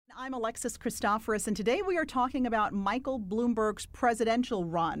I'm Alexis Christoforous, and today we are talking about Michael Bloomberg's presidential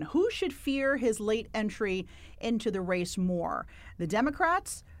run. Who should fear his late entry into the race more, the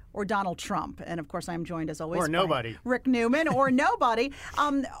Democrats or Donald Trump? And of course, I'm joined as always by nobody. Rick Newman, or nobody.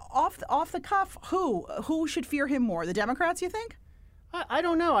 Off the cuff, who should fear him more, the Democrats? You think? I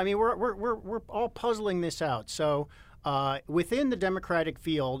don't know. I mean, we're all puzzling this out. So within the Democratic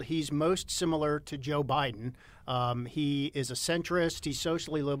field, he's most similar to Joe Biden. He is a centrist. He's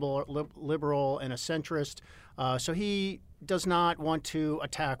socially liberal and a centrist. So he does not want to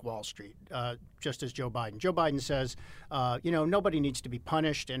attack Wall Street, just as Joe Biden. Joe Biden says, nobody needs to be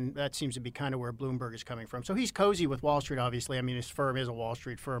punished, and that seems to be kind of where Bloomberg is coming from. So he's cozy with Wall Street, obviously. I mean, his firm is a Wall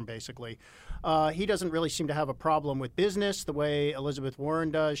Street firm, basically. He doesn't really seem to have a problem with business the way Elizabeth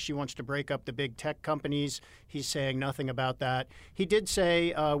Warren does. She wants to break up the big tech companies. He's saying nothing about that. He did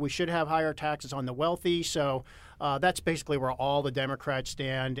say we should have higher taxes on the wealthy, so that's basically where all the Democrats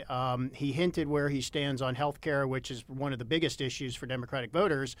stand. He hinted where he stands on health care, which is one of the biggest issues for Democratic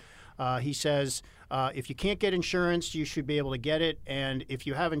voters. He says if you can't get insurance, you should be able to get it. And if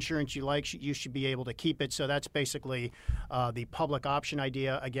you have insurance you like, you should be able to keep it. So that's basically the public option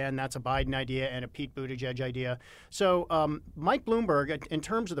idea. Again, that's a Biden idea and a Pete Buttigieg idea. So Mike Bloomberg, in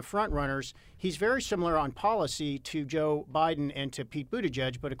terms of the front runners, he's very similar on policy to Joe Biden and to Pete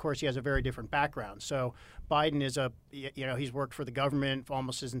Buttigieg. But of course, he has a very different background. So Biden is he's worked for the government for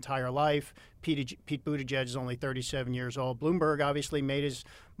almost his entire life. Pete Buttigieg is only 37 years old. Bloomberg obviously made his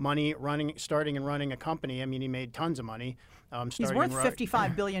money starting and running a company. I mean, he made tons of money. He's worth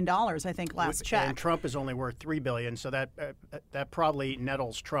 $55 billion, I think, last check. And Trump is only worth $3 billion, so that probably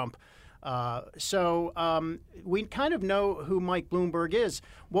nettles Trump. So we kind of know who Mike Bloomberg is.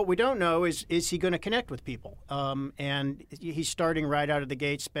 What we don't know is he going to connect with people? And he's starting right out of the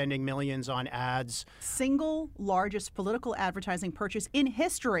gate, spending millions on ads. Single largest political advertising purchase in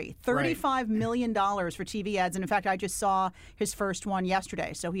history, $35 million for TV ads. And in fact, I just saw his first one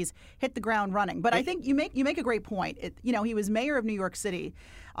yesterday. So he's hit the ground running. But I think you make a great point. He was mayor of New York City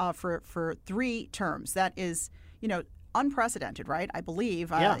for 3 terms. That is, unprecedented, right? I believe.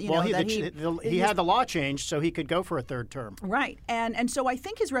 He had the law changed so he could go for a 3rd term. Right. And so I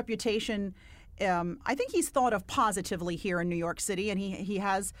think his reputation, I think he's thought of positively here in New York City, and he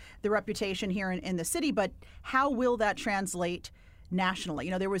has the reputation here in the city. But how will that translate nationally?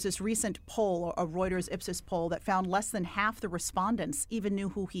 There was this recent poll, a Reuters Ipsos poll, that found less than half the respondents even knew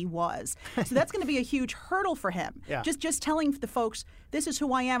who he was. So that's going to be a huge hurdle for him. Yeah. Just telling the folks, this is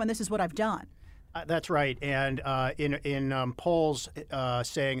who I am and this is what I've done. That's right. And in polls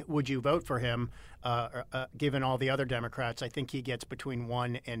saying, would you vote for him, given all the other Democrats, I think he gets between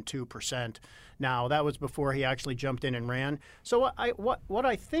 1% and 2%. Now, that was before he actually jumped in and ran. So what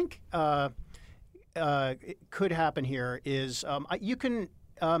I think could happen here is you can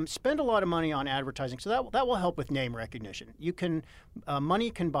spend a lot of money on advertising. So that will help with name recognition. Money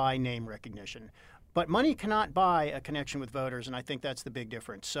can buy name recognition. But money cannot buy a connection with voters, and I think that's the big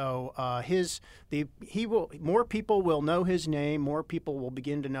difference. So more people will know his name, more people will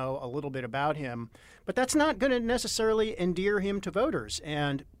begin to know a little bit about him, but that's not going to necessarily endear him to voters.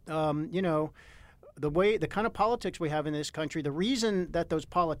 And the kind of politics we have in this country, the reason that those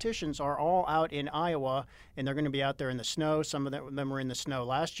politicians are all out in Iowa and they're going to be out there in the snow, some of them were in the snow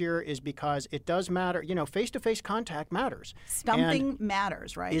last year, is because it does matter. Face-to-face contact matters. Something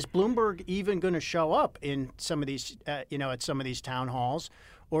matters, right? Is Bloomberg even going to show up in some of these, at some of these town halls?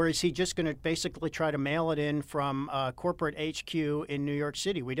 Or is he just going to basically try to mail it in from corporate HQ in New York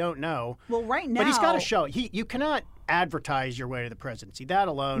City? We don't know. Well, right now, but he's got to show. You cannot advertise your way to the presidency. That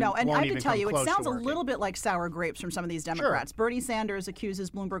alone no, and won't I have to tell you, it sounds a working. little bit like sour grapes from some of these Democrats. Sure. Bernie Sanders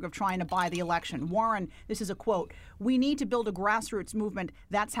accuses Bloomberg of trying to buy the election. Warren, this is a quote, "We need to build a grassroots movement.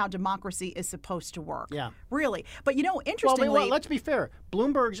 That's how democracy is supposed to work." Yeah. Really. But interestingly... Well, let's be fair.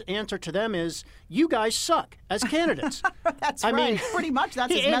 Bloomberg's answer to them is, you guys suck as candidates. That's right. I mean, pretty much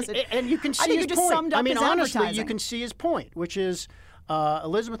that's his message. And you can see I think his you just point. summed up his honestly, advertising. you can see his point, which is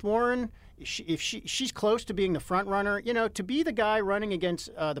Elizabeth Warren, if she's close to being the front runner, to be the guy running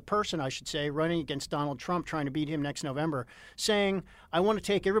against the person, I should say, running against Donald Trump, trying to beat him next November, saying, I want to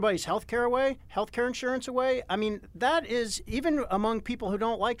take everybody's health care insurance away. I mean, that is, even among people who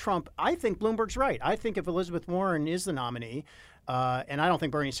don't like Trump, I think Bloomberg's right. I think if Elizabeth Warren is the nominee, and I don't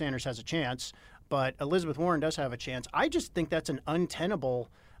think Bernie Sanders has a chance, but Elizabeth Warren does have a chance, I just think that's an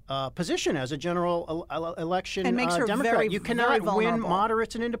untenable position as a general election and makes her Democrat. Very, you cannot very win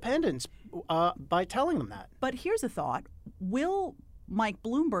moderates and independents by telling them that. But here's a thought. Will Mike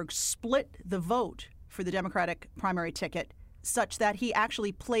Bloomberg split the vote for the Democratic primary ticket such that he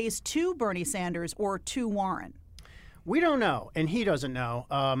actually plays to Bernie Sanders or to Warren? We don't know, and he doesn't know.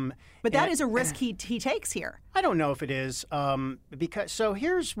 But that is a risk he takes here. I don't know if it is, because so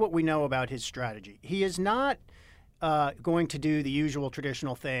here's what we know about his strategy. He is not going to do the usual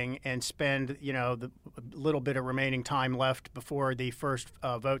traditional thing and spend, the little bit of remaining time left before the first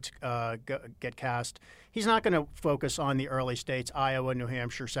votes get cast. He's not going to focus on the early states, Iowa, New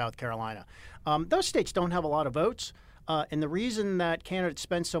Hampshire, South Carolina. Those states don't have a lot of votes. And the reason that candidates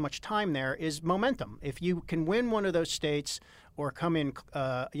spend so much time there is momentum. If you can win one of those states or come in,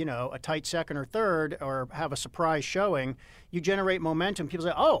 a tight second or third or have a surprise showing, you generate momentum. People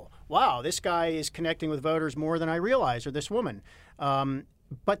say, oh, wow, this guy is connecting with voters more than I realize, or this woman.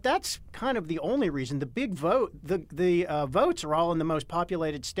 But that's kind of the only reason. The big vote, the votes are all in the most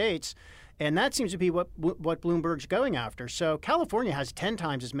populated states. And that seems to be what Bloomberg's going after. So California has 10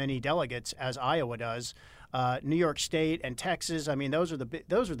 times as many delegates as Iowa does. New York State and Texas. I mean, those are the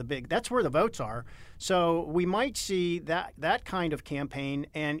big. That's where the votes are. So we might see that kind of campaign.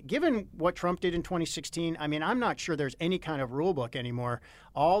 And given what Trump did in 2016, I mean, I'm not sure there's any kind of rule book anymore.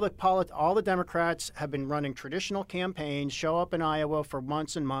 All the Democrats have been running traditional campaigns, show up in Iowa for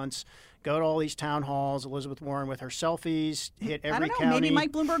months and months, go to all these town halls. Elizabeth Warren with her selfies, hit every county. I don't know. Maybe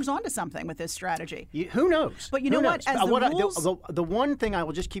Mike Bloomberg's onto something with this strategy. Who knows? But you know what? As the one thing I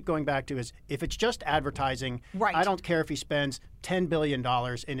will just keep going back to is if it's just advertising, right. I don't care if he spends $10 billion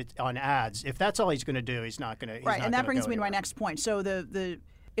on ads. If that's all he's going to do, he's not going to. Right, and that brings me to my next point. So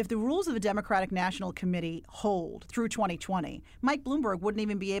if the rules of the Democratic National Committee hold through 2020, Mike Bloomberg wouldn't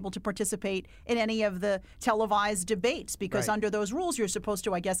even be able to participate in any of the televised debates because under those rules, you're supposed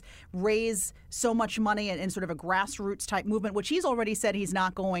to, I guess, raise so much money in sort of a grassroots type movement, which he's already said he's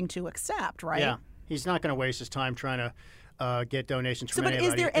not going to accept, right? Yeah, he's not going to waste his time trying to get donations from anybody.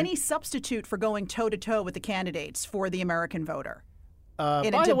 But is there any substitute for going toe-to-toe with the candidates for the American voter?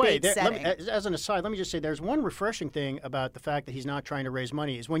 By the way, as an aside, let me just say there's one refreshing thing about the fact that he's not trying to raise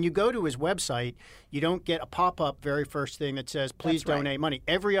money is when you go to his website, you don't get a pop-up very first thing that says, please donate money.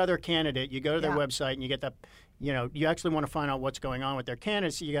 Every other candidate, you go to their website and you get that, you actually want to find out what's going on with their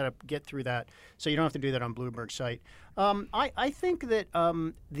candidacy. You got to get through that. So you don't have to do that on Bloomberg's site. I think that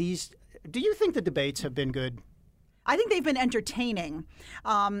do you think the debates have been good? I think they've been entertaining.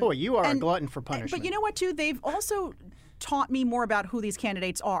 Boy, you are a glutton for punishment. But you know what, too? They've also taught me more about who these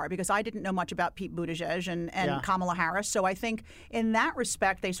candidates are because I didn't know much about Pete Buttigieg and Kamala Harris. So I think in that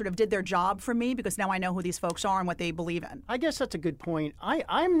respect, they sort of did their job for me because now I know who these folks are and what they believe in. I guess that's a good point.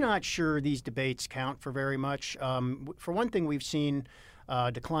 I'm not sure these debates count for very much. For one thing, we've seen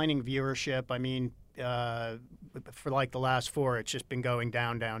declining viewership. I mean, for like the last four, it's just been going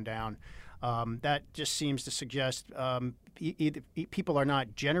down, down, down. That just seems to suggest either people are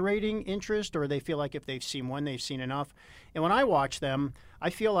not generating interest or they feel like if they've seen one, they've seen enough. And when I watch them,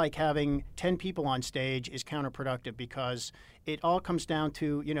 I feel like having 10 people on stage is counterproductive because it all comes down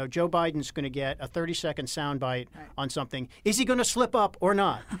to, Joe Biden's going to get a 30-second soundbite on something. Is he going to slip up or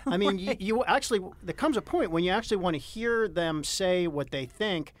not? I mean, you actually, there comes a point when you actually want to hear them say what they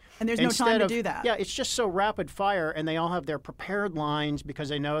think. And there's no time to do that. Yeah, it's just so rapid fire, and they all have their prepared lines because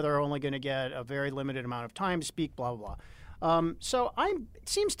they know they're only going to get a very limited amount of time to speak, blah, blah, blah. So it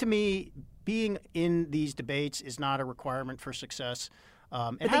seems to me being in these debates is not a requirement for success.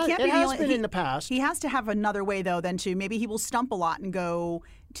 It has been in the past. He has to have another way, though, than to maybe he will stump a lot and go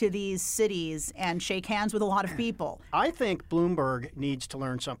to these cities and shake hands with a lot of people. I think Bloomberg needs to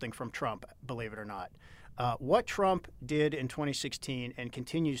learn something from Trump, believe it or not. What Trump did in 2016 and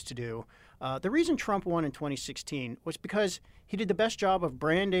continues to do, the reason Trump won in 2016 was because he did the best job of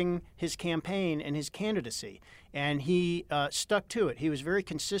branding his campaign and his candidacy, and he stuck to it. He was very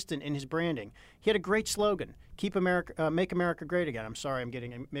consistent in his branding. He had a great slogan, "Keep America, Make America Great Again." I'm sorry, I'm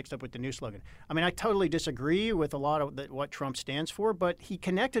getting mixed up with the new slogan. I mean, I totally disagree with a lot of what Trump stands for, but he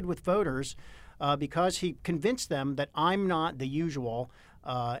connected with voters because he convinced them that I'm not the usual.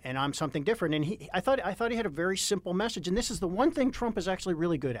 And I'm something different. And I thought he had a very simple message. And this is the one thing Trump is actually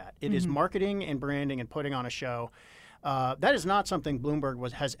really good at. It is marketing and branding and putting on a show. That is not something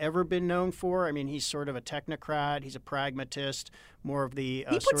Bloomberg has ever been known for. I mean, he's sort of a technocrat. He's a pragmatist, more of the.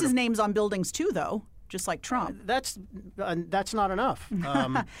 He puts his names on buildings too, though, just like Trump. That's not enough.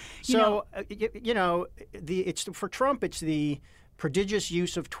 It's for Trump. It's the prodigious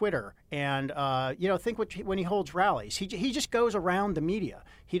use of Twitter, and think when he holds rallies, he just goes around the media.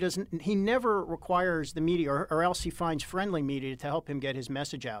 He never requires the media, or else he finds friendly media to help him get his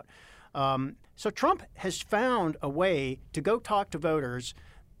message out. So Trump has found a way to go talk to voters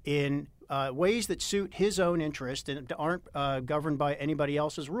in ways that suit his own interest and aren't governed by anybody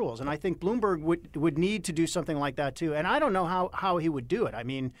else's rules. And I think Bloomberg would need to do something like that too. And I don't know how he would do it. I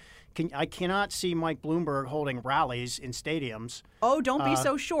mean, I cannot see Mike Bloomberg holding rallies in stadiums. Oh, don't be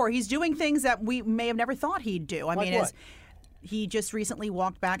so sure. He's doing things that we may have never thought he'd do. I mean, he just recently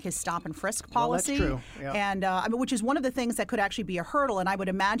walked back his stop and frisk policy. Well, that's true. Yeah. And I mean, which is one of the things that could actually be a hurdle. And I would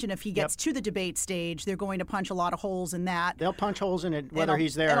imagine if he gets to the debate stage, they're going to punch a lot of holes in that. They'll punch holes in it whether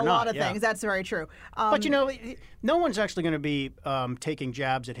he's there or not. And a lot of things. That's very true. But, no one's actually going to be taking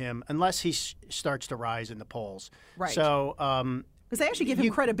jabs at him unless he starts to rise in the polls. Right. So... because they actually give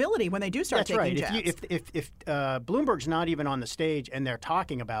him credibility when they do start taking jabs. If Bloomberg's not even on the stage and they're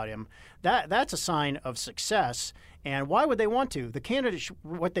talking about him, that's a sign of success. And why would they want to? The candidates,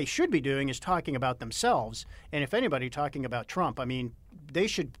 what they should be doing is talking about themselves. And if anybody, talking about Trump. I mean,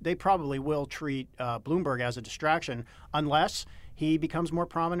 they probably will treat Bloomberg as a distraction unless he becomes more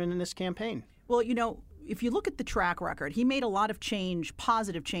prominent in this campaign. Well, if you look at the track record, he made a lot of change,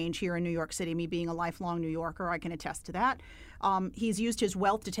 positive change here in New York City. Me being a lifelong New Yorker, I can attest to that. He's used his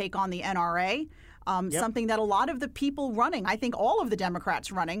wealth to take on the NRA, something that a lot of the people running, I think all of the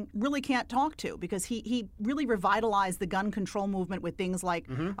Democrats running, really can't talk to, because he really revitalized the gun control movement with things like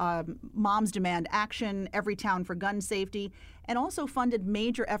Moms Demand Action, Every Town for Gun Safety, and also funded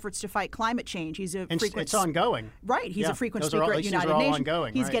major efforts to fight climate change. He's a frequent... It's ongoing. Right. He's a frequent speaker at United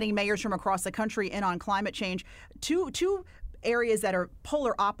Nations. He's getting mayors from across the country in on climate change. Two areas that are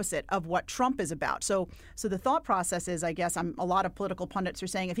polar opposite of what Trump is about. So the thought process is, I guess, a lot of political pundits are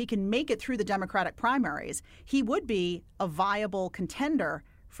saying if he can make it through the Democratic primaries, he would be a viable contender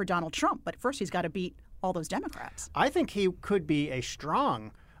for Donald Trump. But first, he's got to beat all those Democrats. I think he could be a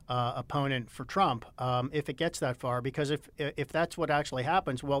strong opponent for Trump if it gets that far, because if that's what actually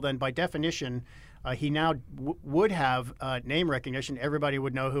happens, well, then by definition, he now would have name recognition. Everybody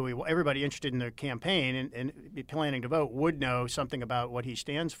would know who he was. Everybody interested in the campaign and planning to vote would know something about what he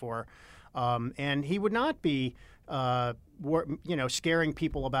stands for. And he would not be, scaring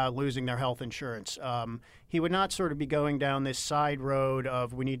people about losing their health insurance. He would not sort of be going down this side road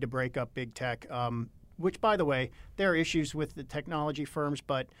of we need to break up big tech, which, by the way, there are issues with the technology firms,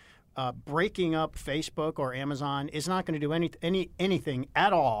 but breaking up Facebook or Amazon is not going to do anything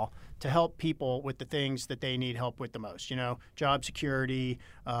at all to help people with the things that they need help with the most. Job security,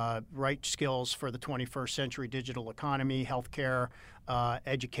 right skills for the 21st century digital economy, healthcare,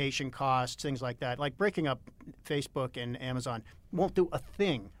 education costs, things like that. Like breaking up Facebook and Amazon won't do a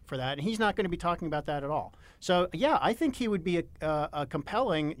thing for that, and he's not going to be talking about that at all. So, yeah, I think he would be a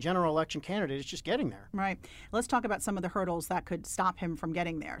compelling general election candidate. It's just getting there. Right. Let's talk about some of the hurdles that could stop him from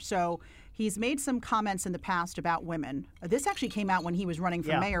getting there. So he's made some comments in the past about women. This actually came out when he was running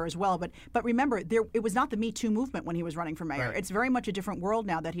for mayor as well. But remember, it was not the Me Too movement when he was running for mayor. Right. It's very much a different world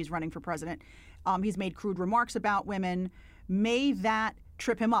now that he's running for president. He's made crude remarks about women. May that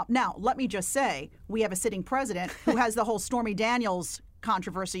trip him up? Now, let me just say, we have a sitting president who has the whole Stormy Daniels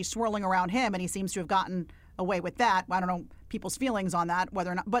controversy swirling around him, and he seems to have gotten away with that. I don't know people's feelings on that,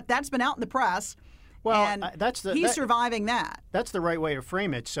 whether or not, but that's been out in the press. Well, and he's surviving that. That's the right way to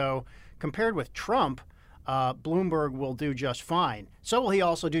frame it. So compared with Trump, Bloomberg will do just fine. So will he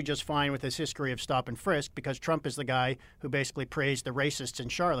also do just fine with his history of stop and frisk, because Trump is the guy who basically praised the racists in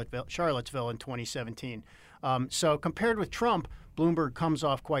Charlottesville in 2017. So compared with Trump, Bloomberg comes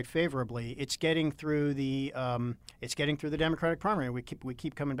off quite favorably. It's getting through the Democratic primary. We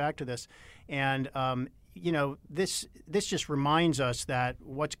keep coming back to this, and this just reminds us that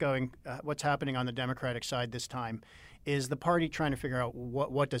what's happening on the Democratic side this time is the party trying to figure out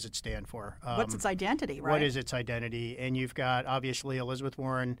what does it stand for. What's its identity, right? What is its identity? And you've got, obviously, Elizabeth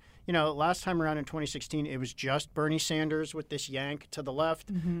Warren. Last time around in 2016, it was just Bernie Sanders with this yank to the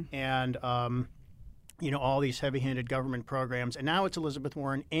left, and all these heavy-handed government programs. And now it's Elizabeth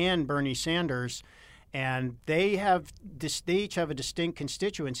Warren and Bernie Sanders, and they each have a distinct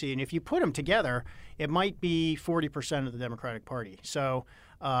constituency. And if you put them together, it might be 40% of the Democratic Party. So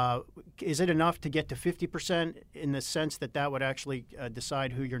is it enough to get to 50% in the sense that would actually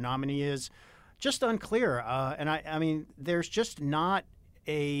decide who your nominee is? Just unclear. And I mean, there's just not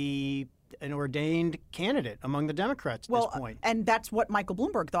an ordained candidate among the Democrats at this point. And that's what Michael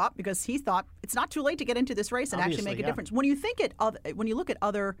Bloomberg thought, because he thought it's not too late to get into this race and actually make a difference. When you look at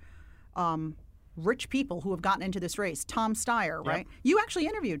other rich people who have gotten into this race, Tom Steyer, right? You actually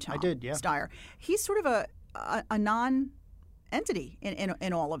interviewed Tom. I did, yeah. Steyer. He's sort of a non-entity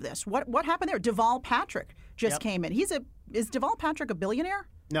in all of this. What happened there? Deval Patrick just came in. Is Deval Patrick a billionaire?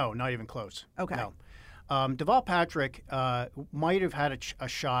 No, not even close. Okay. No. Deval Patrick might have had a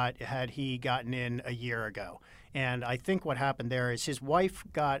shot had he gotten in a year ago. And I think what happened there is his wife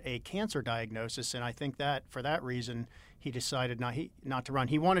got a cancer diagnosis, and I think that for that reason he decided not to run.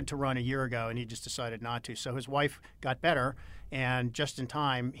 He wanted to run a year ago, and he just decided not to. So his wife got better, and just in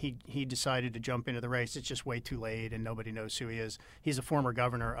time, he decided to jump into the race. It's just way too late, and nobody knows who he is. He's a former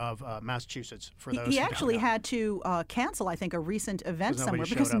governor of Massachusetts. For those he who actually don't know. had to cancel, I think, a recent event somewhere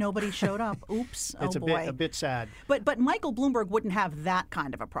showed because up. nobody showed up. Oops! It's oh boy. a bit sad. But Michael Bloomberg wouldn't have that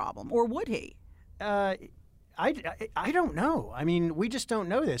kind of a problem, or would he? I don't know. I mean, we just don't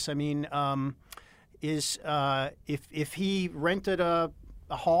know this. I mean, if he rented a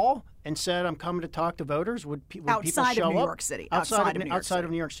hall and said, "I'm coming to talk to voters," would people show up? Outside of New York City. Outside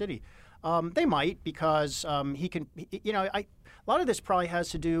of New York City. They might, because he can. A lot of this probably has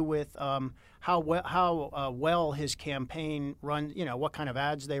to do with how well his campaign runs. What kind of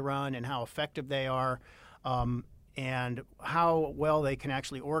ads they run and how effective they are. And how well they can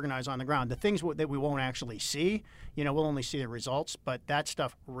actually organize on the ground. The things that we won't actually see, we'll only see the results, but that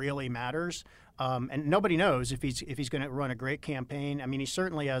stuff really matters. And nobody knows if he's going to run a great campaign. I mean, he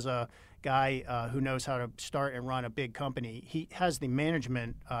certainly, as a guy who knows how to start and run a big company, he has the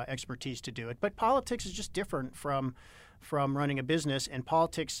management expertise to do it. But politics is just different from running a business, and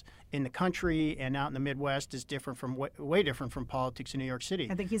politics in the country and out in the Midwest is different from way different from politics in New York City.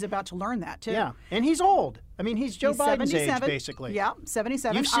 I think he's about to learn that too. Yeah, and he's old. I mean, he's Joe Biden's age, basically. Yeah,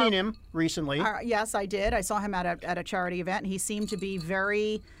 77. You've seen him recently. Yes, I did. I saw him at a charity event, and he seemed to be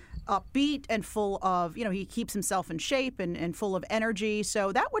very upbeat and full of, he keeps himself in shape and full of energy.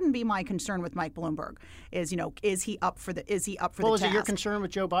 So that wouldn't be my concern with Mike Bloomberg. Is he up for the task? Well, is it your concern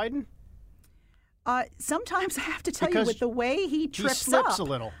with Joe Biden? Sometimes I have to tell because you, with the way he trips slips up, a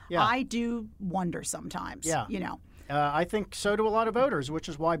little. Yeah. I do wonder sometimes. Yeah. I think so do a lot of voters, which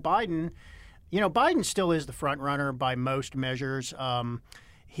is why Biden still is the front runner by most measures.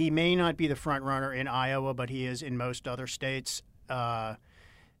 He may not be the front runner in Iowa, but he is in most other states.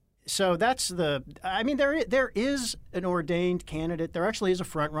 So that's there is an ordained candidate. There actually is a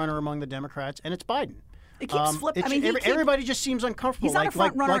front runner among the Democrats, and it's Biden. It keeps flipping. Everybody just seems uncomfortable. He's not a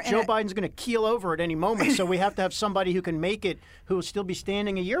front runner, like Joe Biden's going to keel over at any moment. So we have to have somebody who can make it, who will still be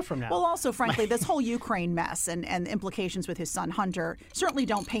standing a year from now. Well, also, frankly, this whole Ukraine mess and the implications with his son Hunter certainly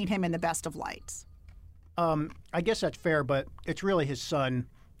don't paint him in the best of lights. I guess that's fair, but it's really his son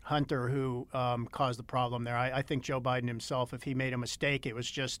Hunter who caused the problem there. I think Joe Biden himself, if he made a mistake, it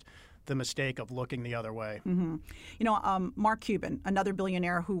was just the mistake of looking the other way. Mm-hmm. Mark Cuban, another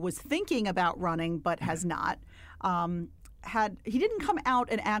billionaire who was thinking about running but has not, he didn't come out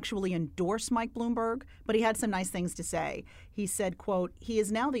and actually endorse Mike Bloomberg, but he had some nice things to say. He said, quote, "He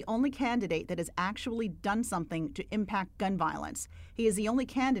is now the only candidate that has actually done something to impact gun violence. He is the only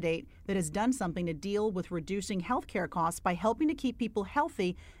candidate that has done something to deal with reducing health care costs by helping to keep people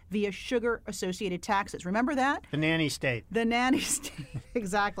healthy via sugar-associated taxes." Remember that? The nanny state. The nanny state.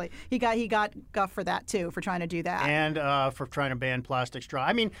 Exactly. He got guff for that, too, for trying to do that. And for trying to ban plastic straw.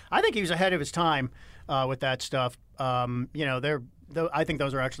 I mean, I think he was ahead of his time with that stuff. I think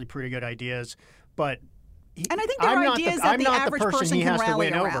those are actually pretty good ideas. But and I think there are ideas that the average person can rally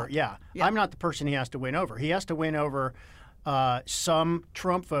around. Yeah. I'm not the person he has to win over. He has to win over some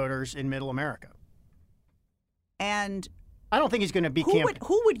Trump voters in Middle America. And I don't think he's going to be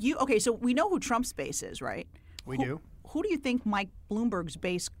who would you? Okay, so we know who Trump's base is, right? We do. Who do you think Mike Bloomberg's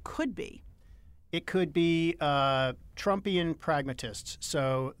base could be? It could be Trumpian pragmatists.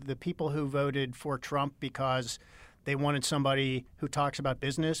 So the people who voted for Trump because they wanted somebody who talks about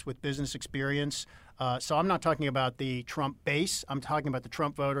business with business experience. So I'm not talking about the Trump base. I'm talking about the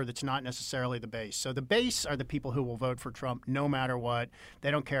Trump voter that's not necessarily the base. So the base are the people who will vote for Trump no matter what.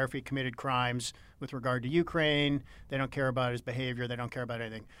 They don't care if he committed crimes with regard to Ukraine. They don't care about his behavior. They don't care about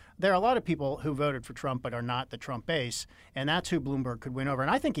anything. There are a lot of people who voted for Trump but are not the Trump base, and that's who Bloomberg could win over.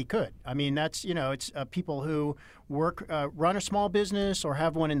 And I think he could. I mean, that's, it's people who run a small business or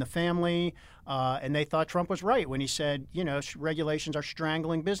have one in the family, and they thought Trump was right when he said, regulations are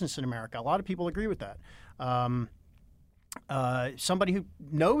strangling business in America. A lot of people agree with that. Somebody who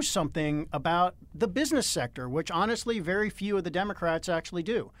knows something about the business sector, which honestly very few of the Democrats actually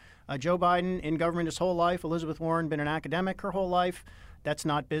do. Joe Biden in government his whole life. Elizabeth Warren been an academic her whole life. That's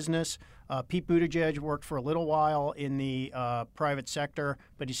not business. Pete Buttigieg worked for a little while in the private sector,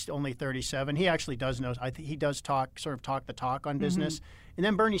 but he's only 37. He actually does know. I think he does talk the talk on business. Mm-hmm. And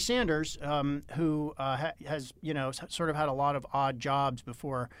then Bernie Sanders, who has sort of had a lot of odd jobs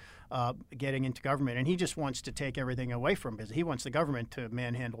before getting into government, and he just wants to take everything away from business. He wants the government to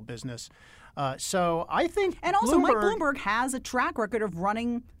manhandle business. So I think, and also Mike Bloomberg has a track record of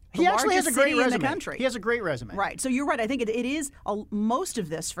running. He actually has a great resume. In the country. He has a great resume. Right. So you're right. I think it is most of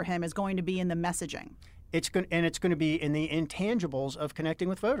this for him is going to be in the messaging. it's going to be in the intangibles of connecting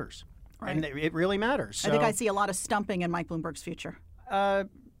with voters, Right. and it really matters. So, I think I see a lot of stumping in Mike Bloomberg's future.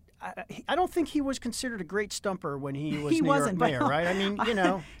 I don't think he was considered a great stumper when he was He New wasn't, York mayor, but right? I mean, you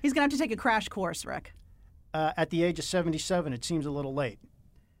know, he's going to have to take a crash course, Rick. at the age of 77, it seems a little late.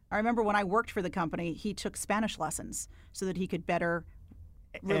 I remember when I worked for the company, he took Spanish lessons so that he could better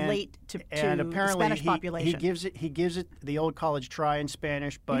relate to And the apparently Spanish population. he gives it the old college try in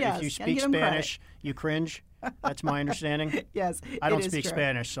Spanish, but He if does. you Gotta speak give him credit. Spanish, you cringe. That's my understanding. Yes, I don't it is speak true.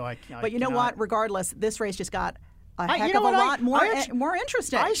 Spanish, so I But you know cannot- what? Regardless, this race just got a you heck know of a what? lot more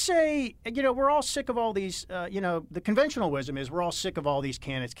interesting. I say, you know, we're all sick of all these, the conventional wisdom is we're all sick of all these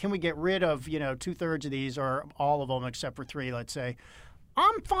candidates. Can we get rid of, 2/3 of these or all of them except for 3, let's say?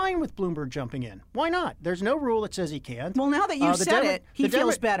 I'm fine with Bloomberg jumping in. Why not? There's no rule that says he can't. Well, now that you've said it, he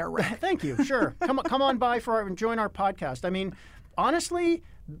feels better, Rick. Thank you. Sure. Come on by and join our podcast. I mean, honestly,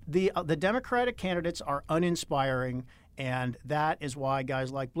 the Democratic candidates are uninspiring, and that is why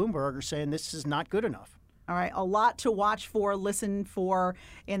guys like Bloomberg are saying this is not good enough. All right, a lot to watch for, listen for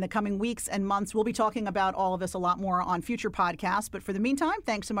in the coming weeks and months. We'll be talking about all of this a lot more on future podcasts. But for the meantime,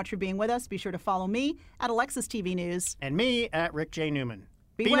 thanks so much for being with us. Be sure to follow me at Alexis TV News. And me at Rick J. Newman.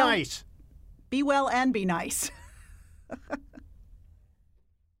 Be Be well. nice. Be well and be nice.